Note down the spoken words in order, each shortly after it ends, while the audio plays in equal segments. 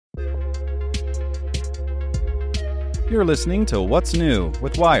You're listening to What's New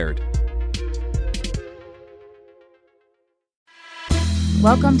with Wired.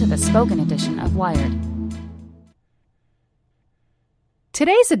 Welcome to the spoken edition of Wired.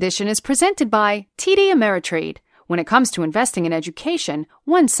 Today's edition is presented by TD Ameritrade. When it comes to investing in education,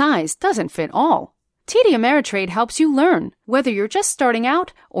 one size doesn't fit all. TD Ameritrade helps you learn, whether you're just starting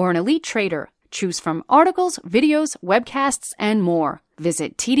out or an elite trader. Choose from articles, videos, webcasts, and more.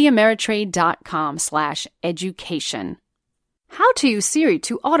 Visit tdameritrade.com/education. How to use Siri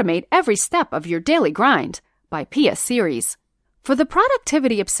to automate every step of your daily grind by Pia Series. For the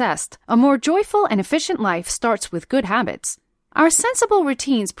productivity-obsessed, a more joyful and efficient life starts with good habits. Our sensible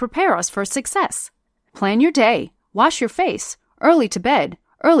routines prepare us for success. Plan your day, wash your face, early to bed,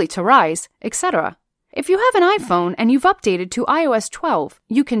 early to rise, etc. If you have an iPhone and you've updated to iOS 12,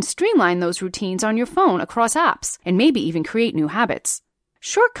 you can streamline those routines on your phone across apps and maybe even create new habits.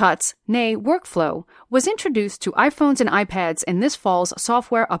 Shortcuts, nay workflow, was introduced to iPhones and iPads in this fall's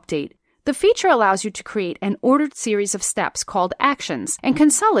software update. The feature allows you to create an ordered series of steps called actions and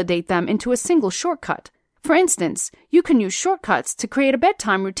consolidate them into a single shortcut. For instance, you can use shortcuts to create a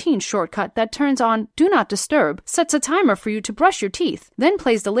bedtime routine shortcut that turns on Do Not Disturb, sets a timer for you to brush your teeth, then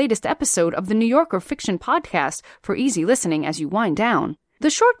plays the latest episode of the New Yorker fiction podcast for easy listening as you wind down.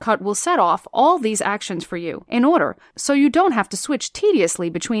 The shortcut will set off all these actions for you in order, so you don't have to switch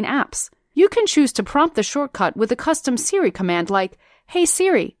tediously between apps. You can choose to prompt the shortcut with a custom Siri command like, "Hey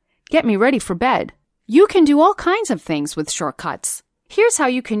Siri, get me ready for bed." You can do all kinds of things with shortcuts. Here's how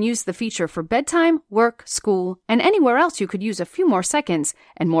you can use the feature for bedtime, work, school, and anywhere else you could use a few more seconds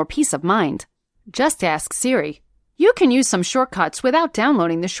and more peace of mind. Just ask Siri. You can use some shortcuts without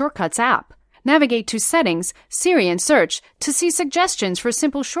downloading the Shortcuts app. Navigate to Settings, Siri, and Search to see suggestions for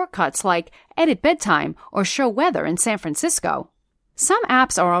simple shortcuts like Edit Bedtime or Show Weather in San Francisco. Some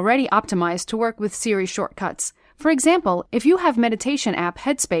apps are already optimized to work with Siri shortcuts. For example, if you have meditation app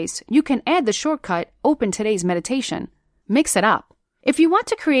Headspace, you can add the shortcut Open Today's Meditation. Mix it up. If you want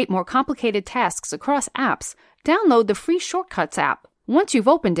to create more complicated tasks across apps, download the free Shortcuts app. Once you've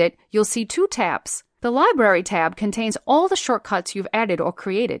opened it, you'll see two tabs. The Library tab contains all the shortcuts you've added or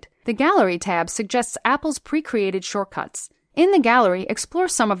created. The Gallery tab suggests Apple's pre-created shortcuts. In the Gallery, explore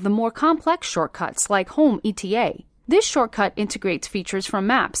some of the more complex shortcuts like Home ETA. This shortcut integrates features from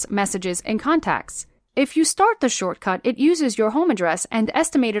Maps, Messages, and Contacts. If you start the shortcut, it uses your home address and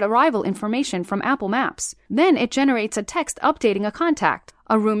estimated arrival information from Apple Maps. Then it generates a text updating a contact,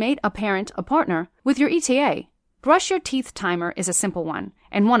 a roommate, a parent, a partner, with your ETA. Brush your teeth timer is a simple one,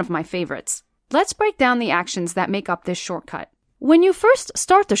 and one of my favorites. Let's break down the actions that make up this shortcut. When you first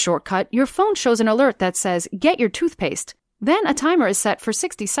start the shortcut, your phone shows an alert that says, "Get your toothpaste." Then a timer is set for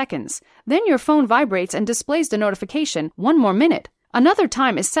 60 seconds. Then your phone vibrates and displays the notification, "One more minute." Another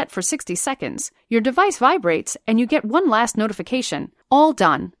time is set for 60 seconds. Your device vibrates, and you get one last notification. All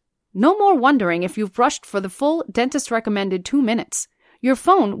done. No more wondering if you've brushed for the full dentist-recommended 2 minutes. Your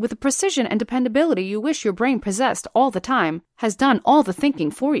phone, with the precision and dependability you wish your brain possessed all the time, has done all the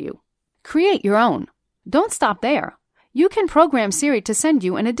thinking for you. Create your own. Don't stop there. You can program Siri to send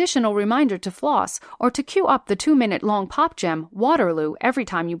you an additional reminder to floss or to cue up the 2-minute-long pop gem, Waterloo, every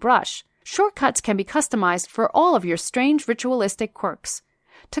time you brush. Shortcuts can be customized for all of your strange ritualistic quirks.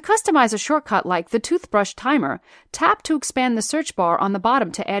 To customize a shortcut like the toothbrush timer, tap to expand the search bar on the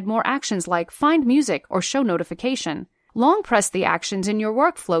bottom to add more actions like Find Music or Show Notification. Long press the actions in your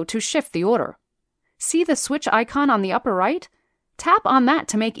workflow to shift the order. See the switch icon on the upper right? Tap on that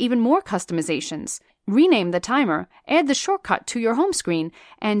to make even more customizations. Rename the timer, add the shortcut to your home screen,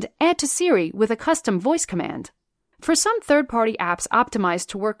 and add to Siri with a custom voice command. For some third-party apps optimized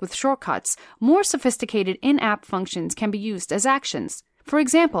to work with shortcuts, more sophisticated in-app functions can be used as actions. For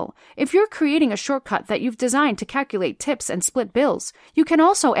example, if you're creating a shortcut that you've designed to calculate tips and split bills, you can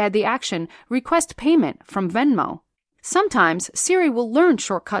also add the action Request Payment from Venmo. Sometimes Siri will learn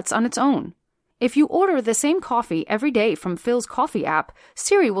shortcuts on its own. If you order the same coffee every day from Phil's Coffee app,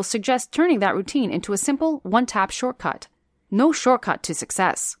 Siri will suggest turning that routine into a simple one-tap shortcut. No shortcut to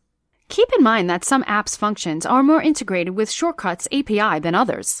success. Keep in mind that some apps' functions are more integrated with Shortcuts API than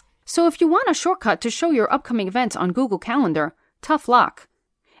others. So if you want a shortcut to show your upcoming events on Google Calendar, tough luck.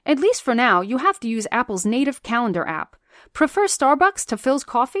 At least for now, you have to use Apple's native calendar app. Prefer Starbucks to Phil's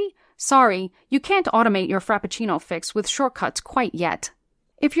Coffee? Sorry, you can't automate your Frappuccino fix with shortcuts quite yet.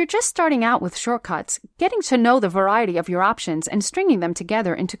 If you're just starting out with shortcuts, getting to know the variety of your options and stringing them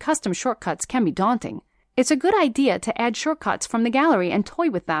together into custom shortcuts can be daunting. It's a good idea to add shortcuts from the gallery and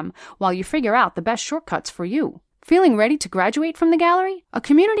toy with them while you figure out the best shortcuts for you. Feeling ready to graduate from the gallery? A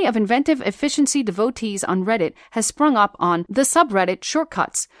community of inventive efficiency devotees on Reddit has sprung up on the subreddit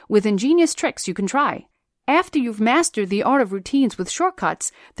Shortcuts with ingenious tricks you can try. After you've mastered the art of routines with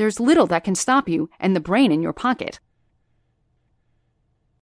shortcuts, there's little that can stop you and the brain in your pocket.